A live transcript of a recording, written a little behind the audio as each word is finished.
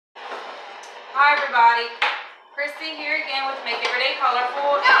Hi everybody, Christy here again with Make Everyday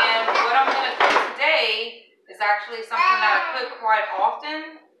Colorful, and what I'm going to cook today is actually something that I cook quite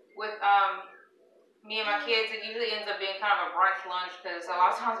often with me and my kids. It usually ends up being kind of a brunch lunch because a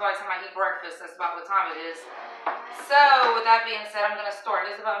lot of times by the time I eat breakfast, that's about what time it is. So with that being said, I'm going to start.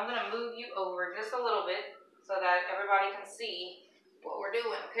 I'm going to move you over just a little bit so that everybody can see what we're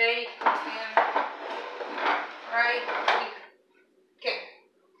doing, okay? And right here. Okay.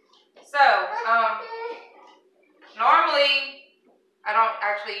 So, normally, I don't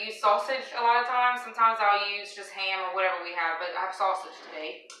actually use sausage a lot of times. Sometimes I'll use just ham or whatever we have, but I have sausage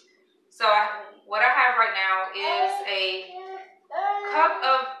today. So, what I have right now is a cup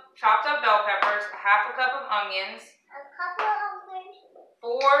of chopped up bell peppers, a half a cup of onions,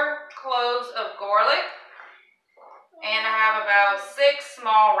 4 cloves of garlic, and I have about 6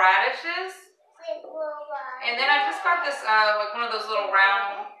 small radishes. And then I just got this, like one of those little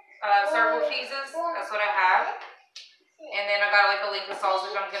round circle cheeses. That's what I have. And then I got like a link of sausage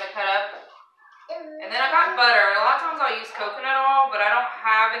I'm going to cut up. And then I got butter. A lot of times I'll use coconut oil, but I don't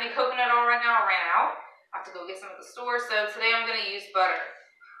have any coconut oil right now. I ran out. I have to go get some at the store. So today I'm going to use butter.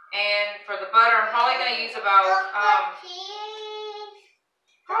 And for the butter, I'm probably going to use about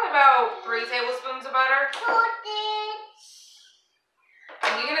 3 tablespoons of butter.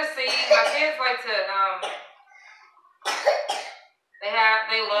 And you're going to see, my kids like to,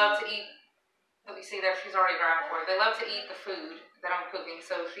 they love to eat. Let me see there, she's already grabbed for it. They love to eat the food that I'm cooking,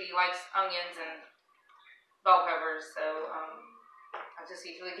 so she likes onions and bell peppers, so I just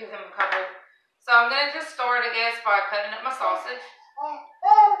usually give them a couple. So I'm going to just start, I guess, by cutting up my sausage.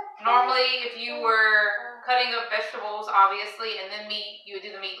 Normally, if you were cutting up vegetables, obviously, and then meat, you would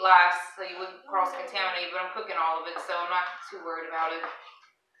do the meat last, so you wouldn't cross-contaminate, but I'm cooking all of it, so I'm not too worried about it.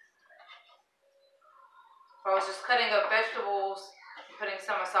 If I was just cutting up vegetables, putting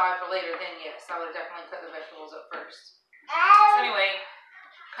some aside for later, then yes, I would definitely cut the vegetables up first. So anyway,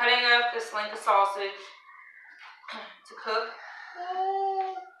 cutting up this length of sausage to cook.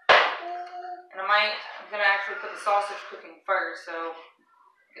 And I'm going to actually put the sausage cooking first, so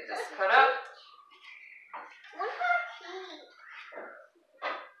get this cut up.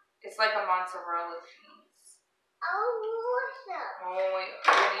 It's like a mozzarella cheese. Well, we're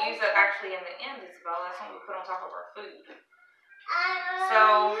going to use that actually in the end, Isabel. That's what we put on top of our food.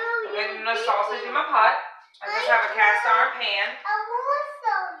 So, I'm getting enough sausage in my pot. I just have a cast iron pan.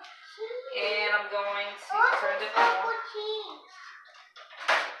 And I'm going to turn it on.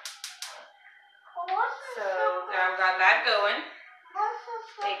 So, I've got that going.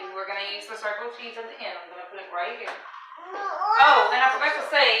 Maybe we're going to use the circle cheese at the end. I'm going to put it right here. Oh, and I forgot to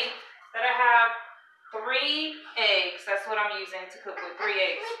say that I have 3 eggs. That's what I'm using to cook with. 3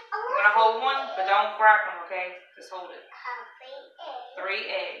 eggs. I'm going to hold one, but don't crack them, okay? Just hold it. 3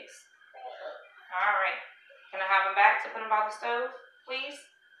 eggs. Alright. Can I have them back to put them by the stove, please?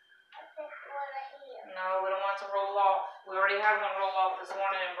 No, we don't want it to roll off. We already have one roll off this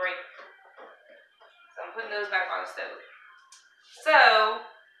morning and break. So I'm putting those back by the stove. So,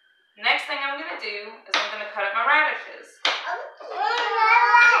 next thing I'm going to do is I'm going to cut up my radishes.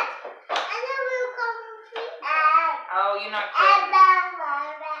 Oh, you're not cooking.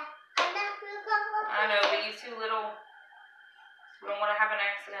 I know, but you're too little. We don't want to have an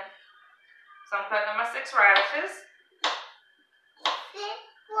accident. So I'm cutting up my 6 radishes.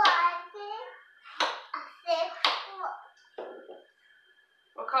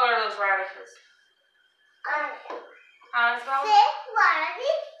 What color are those radishes? As well?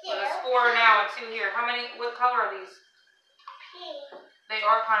 So there's 4 now and 2 here. What color are these? Pink. They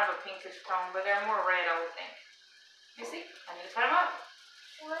are kind of a pinkish tone, but they're more red, I would think. You see? I need to cut them up.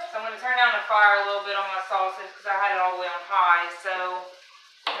 So I'm going to turn down the fire a little bit on my sausage because I had it all the way on high. So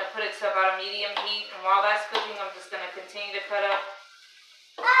I'm going to put it to about a medium heat. And while that's cooking, I'm just going to continue to cut up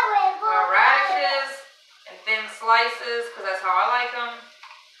my radishes in thin slices because that's how I like them.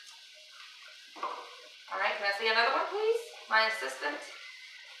 Alright, can I see another one, please? My assistant.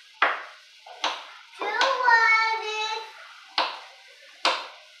 2 radishes.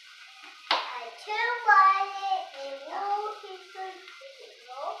 2 radishes.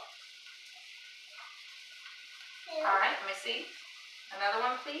 Alright, let me see. Another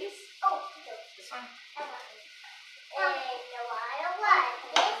one, please. Oh, this one.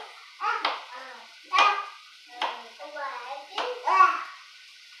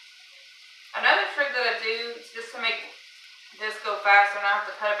 Another trick that I do just to make this go faster and I have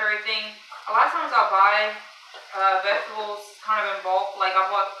to cut up everything. A lot of times I'll buy vegetables kind of in bulk. Like I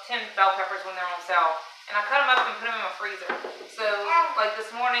bought 10 bell peppers when they're on sale. And I cut them up and put them in my freezer. So like this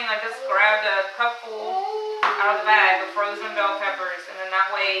morning I just grabbed a cupful out of the bag of frozen bell peppers. And then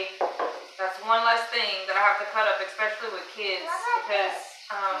that way, that's 1 one less thing that I have to cut up, especially with kids, because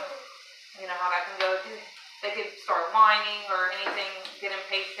you know how that can go. They could start whining or anything, get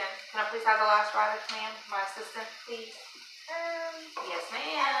impatient. Can I please have the last radish, ma'am? My assistant, please. Yes,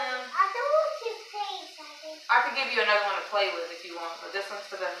 ma'am. I don't want to taste. I could give you another one to play with if you want, but this one's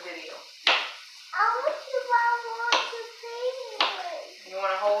for the video. I want to play with. You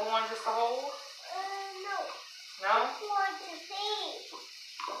want to hold one just to hold? No. No? I want to taste.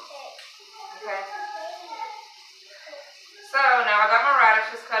 Okay. So now I got my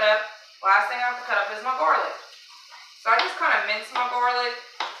radishes cut up. Last thing I have to cut up is my garlic. So I just kind of mince my garlic.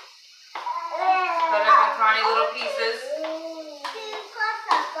 Cut it in tiny little pieces.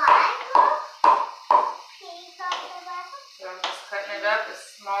 So I'm just cutting it up in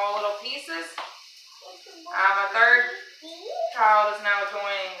small little pieces. My third child is now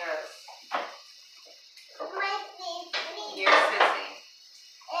joining us. Your sissy.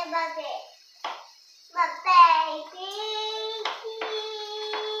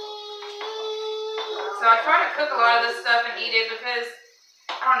 So I try to cook a lot of this stuff and eat it because,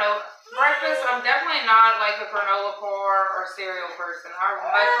 I don't know, breakfast, I'm definitely not like a granola bar or cereal person. I would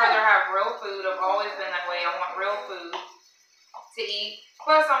much rather have real food. I've always been that way. I want real food to eat.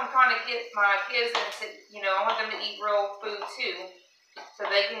 Plus, I'm trying to get my kids into, you know, I want them to eat real food too, so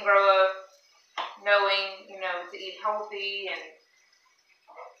they can grow up knowing, you know, to eat healthy and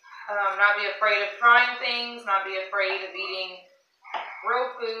not be afraid of trying things, not be afraid of eating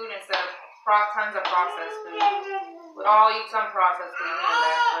real food instead of tons of processed food. We all eat some processed food, you know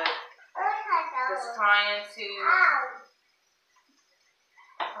that, but just trying to,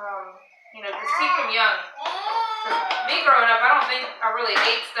 you know, just keep them young. Me growing up, I don't think I really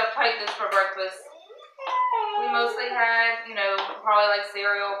ate stuff like this for breakfast. We mostly had, you know, probably like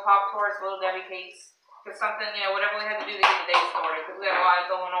cereal, Pop-Tarts, Little Debbie cakes, or something, you know, whatever we had to do to get the day started, because we had a lot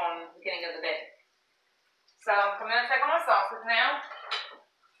going on in the beginning of the day. So I'm going to check on my sausage now.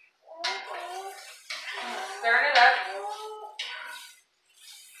 Stirring it up.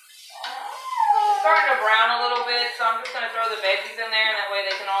 It's starting to brown a little bit, so I'm just going to throw the veggies in there, and that way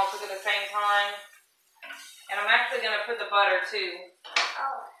they can all cook at the same time. And I'm actually going to put the butter too.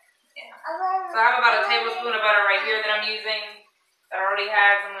 Yeah. So I have about a tablespoon of butter right here that I'm using that I already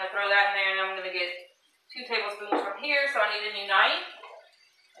have. So I'm going to throw that in there, and I'm going to get 2 tablespoons from here. So I need a new knife,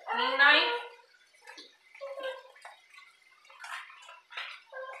 a clean knife.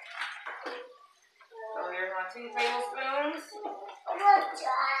 So here's my 2 tablespoons.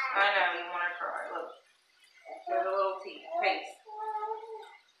 I know you want to try. Look, there's a little paste.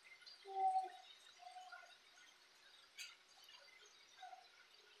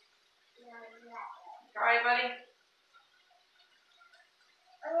 Try it, buddy.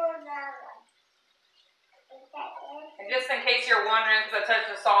 And just in case you're wondering, because I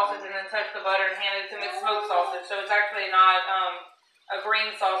touched the sausage and then touched the butter and handed it to me, it's smoked sausage, so it's actually not a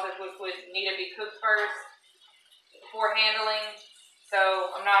green sausage, which would need to be cooked first before handling.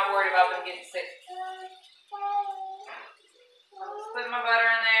 So I'm not worried about them getting sick. I'm just putting my butter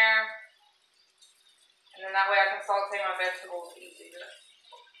in there, and then that way I can saute my vegetables easier.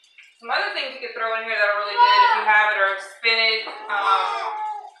 Some other things you could throw in here that are really good if you have it are spinach.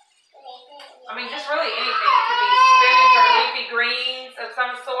 I mean, just really anything. It could be spinach or leafy greens of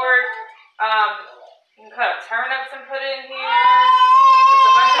some sort. You can cut up turnips and put it in here. There's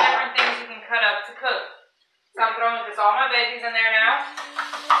a bunch of different things you can cut up to cook. So I'm throwing just all my veggies in there now.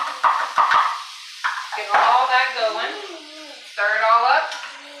 Get all that going. Stir it all up.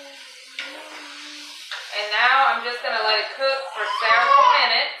 And now I'm just going to let it cook for several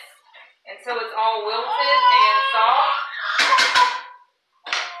minutes until it's all wilted and soft.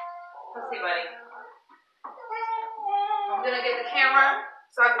 Let's see, buddy. I'm going to get the camera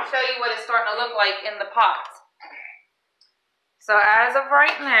so I can show you what it's starting to look like in the pot. So as of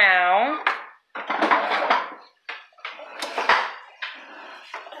right now,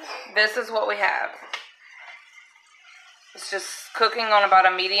 this is what we have. It's just cooking on about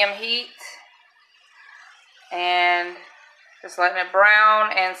a medium heat. And just letting it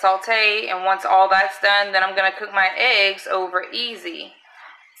brown and saute. And once all that's done, then I'm going to cook my eggs over easy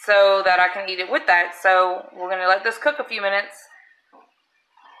so that I can eat it with that. So we're going to let this cook a few minutes.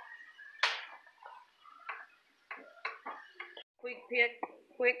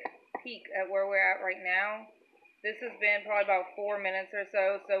 Quick peek at where we're at right now. This has been probably about 4 minutes or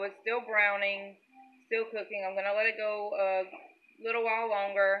so. So it's still browning, still cooking. I'm going to let it go a little while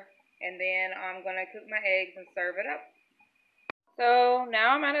longer. And then I'm going to cook my eggs and serve it up. So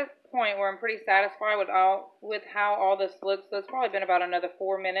now I'm at a point where I'm pretty satisfied with how all this looks. So it's probably been about another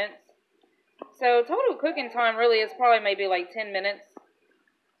 4 minutes. So total cooking time really is probably maybe like 10 minutes.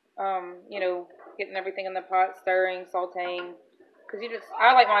 You know, getting everything in the pot, stirring, sauteing. Because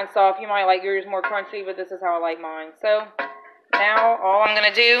I like mine soft. You might like yours more crunchy, but this is how I like mine. So now all I'm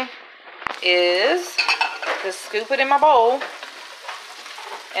going to do is just scoop it in my bowl.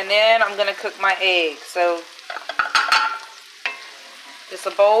 And then I'm going to cook my eggs. So just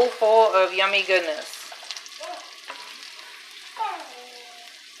a bowl full of yummy goodness.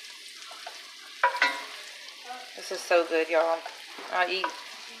 This is so good, y'all. I eat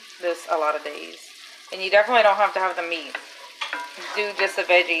this a lot of days. And you definitely don't have to have the meat. Do just the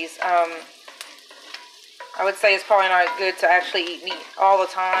veggies. I would say it's probably not good to actually eat meat all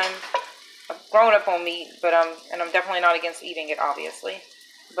the time. I've grown up on meat, but I'm definitely not against eating it, obviously.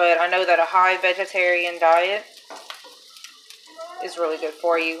 But I know that a high vegetarian diet is really good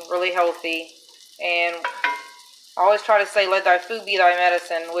for you, really healthy. And I always try to say, let thy food be thy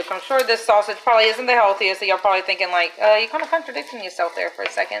medicine, which I'm sure this sausage probably isn't the healthiest. So y'all probably thinking like, you're kind of contradicting yourself there for a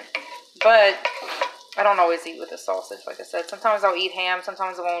second. But I don't always eat with the sausage, like I said. Sometimes I'll eat ham.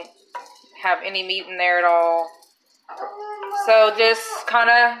 Sometimes I won't have any meat in there at all. So just kind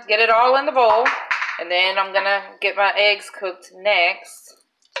of get it all in the bowl. And then I'm going to get my eggs cooked next.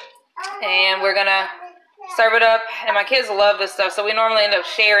 And we're going to serve it up. And my kids love this stuff, so we normally end up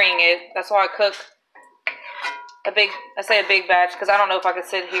sharing it. That's why I cook a big batch, because I don't know if I could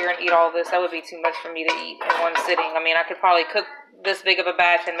sit here and eat all this. That would be too much for me to eat in one sitting. I mean, I could probably cook this big of a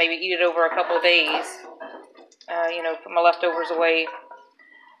batch and maybe eat it over a couple of days. You know, put my leftovers away.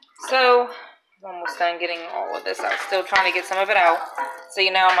 So I'm almost done getting all of this out. Still trying to get some of it out.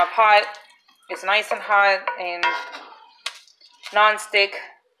 See, now my pot is nice and hot and non-stick.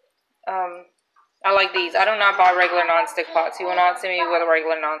 I like these. I do not buy regular non-stick pots. You will not see me with a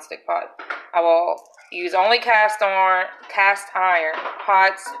regular non-stick pot. I will use only cast iron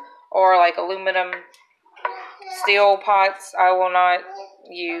pots or like aluminum steel pots. I will not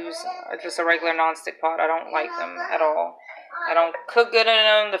use just a regular non-stick pot. I don't like them at all. I don't cook good in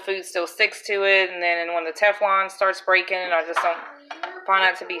them. The food still sticks to it, and then when the Teflon starts breaking, I just don't find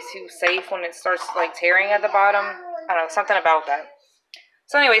that to be too safe when it starts like tearing at the bottom. I don't know, something about that.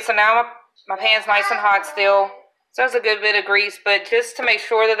 So anyway, so now my pan's nice and hot still. So there's a good bit of grease, but just to make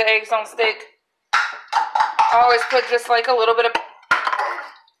sure that the eggs don't stick, I always put just like a little bit of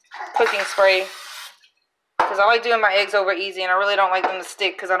cooking spray. Because I like doing my eggs over easy, and I really don't like them to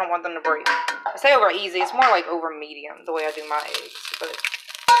stick because I don't want them to break. I say over easy, it's more like over medium, the way I do my eggs. But,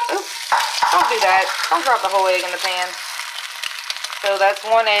 oops, don't do that. Don't drop the whole egg in the pan. So that's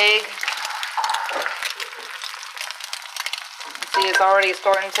one egg. See, it's already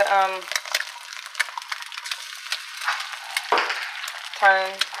starting to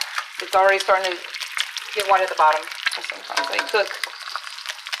turn. It's already starting to get white at the bottom. Sometimes they cook.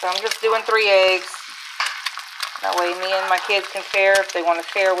 So I'm just doing 3 eggs. That way me and my kids can share if they want to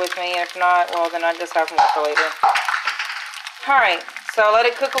share with me. If not, well, then I just have more for later. Alright, so let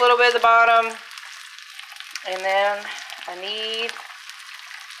it cook a little bit at the bottom. And then I need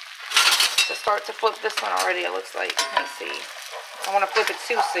to start to flip this one already, it looks like. Let me see. I want to flip it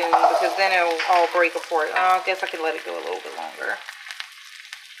too soon because then it will all break apart. I guess I could let it go a little bit longer.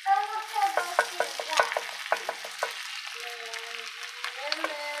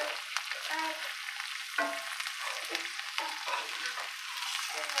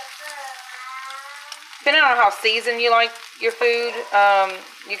 Depending on how seasoned you like your food,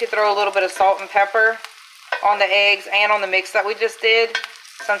 you could throw a little bit of salt and pepper on the eggs and on the mix that we just did.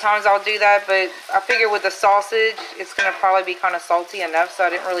 Sometimes I'll do that, but I figure with the sausage, it's going to probably be kind of salty enough, so I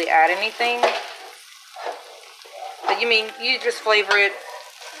didn't really add anything. But you just flavor it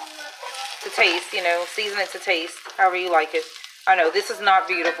to taste, you know, season it to taste, however you like it. I know, this is not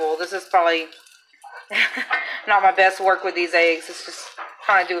beautiful. This is probably not my best work with these eggs. It's just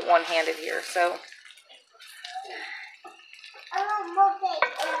trying to do it one-handed here, so.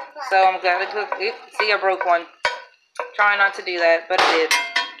 So I'm glad to cook. See, I broke one. Trying not to do that, but I did.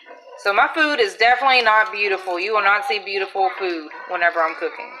 So my food is definitely not beautiful. You will not see beautiful food whenever I'm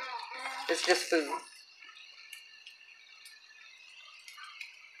cooking. It's just food.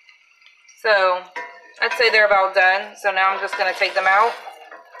 So I'd say they're about done. So now I'm just going to take them out.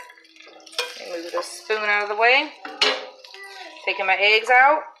 Move the spoon out of the way. Taking my eggs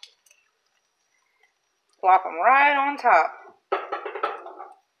out. Plop them right on top.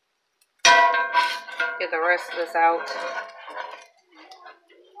 Get the rest of this out.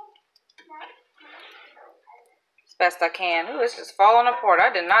 As best I can. Ooh, it's just falling apart.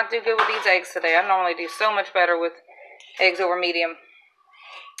 I did not do good with these eggs today. I normally do so much better with eggs over medium.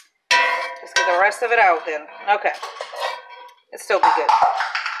 Just get the rest of it out then. Okay. It'll still be good.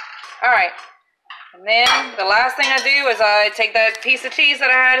 Alright. And then the last thing I do is I take that piece of cheese that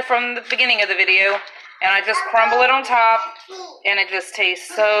I had from the beginning of the video and I just crumble it on top, and it just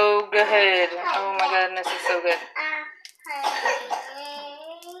tastes so good. Oh my goodness, it's so good.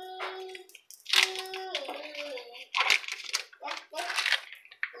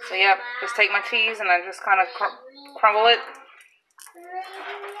 So yep, just take my cheese and I just kind of crumble it.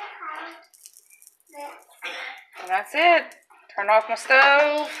 And that's it. Turn off my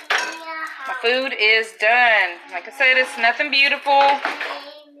stove. My food is done. Like I said, it's nothing beautiful,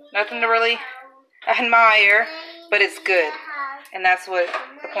 nothing to really admire, but it's good. And that's what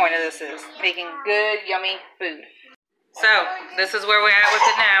the point of this is, making good, yummy food. So, this is where we're at with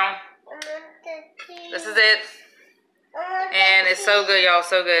it now. This is it. And it's so good, y'all,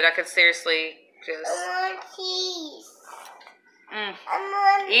 so good. I could seriously just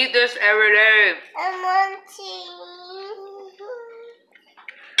eat this every day.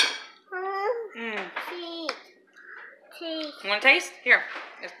 You want to taste? Here.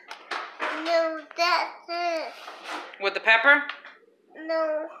 No, that's it. With the pepper?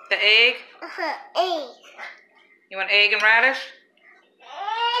 No. The egg? Egg. You want egg and radish?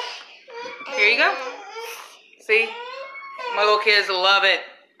 Here you go. See? My little kids love it.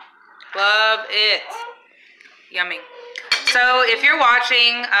 Love it. Yummy. So if you're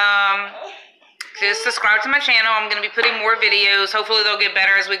watching, just subscribe to my channel. I'm going to be putting more videos. Hopefully they'll get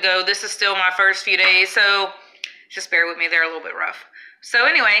better as we go. This is still my first few days, so just bear with me. They're a little bit rough. So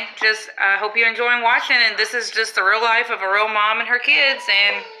anyway, just hope you're enjoying watching, and this is just the real life of a real mom and her kids,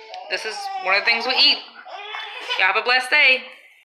 and this is one of the things we eat. Y'all have a blessed day.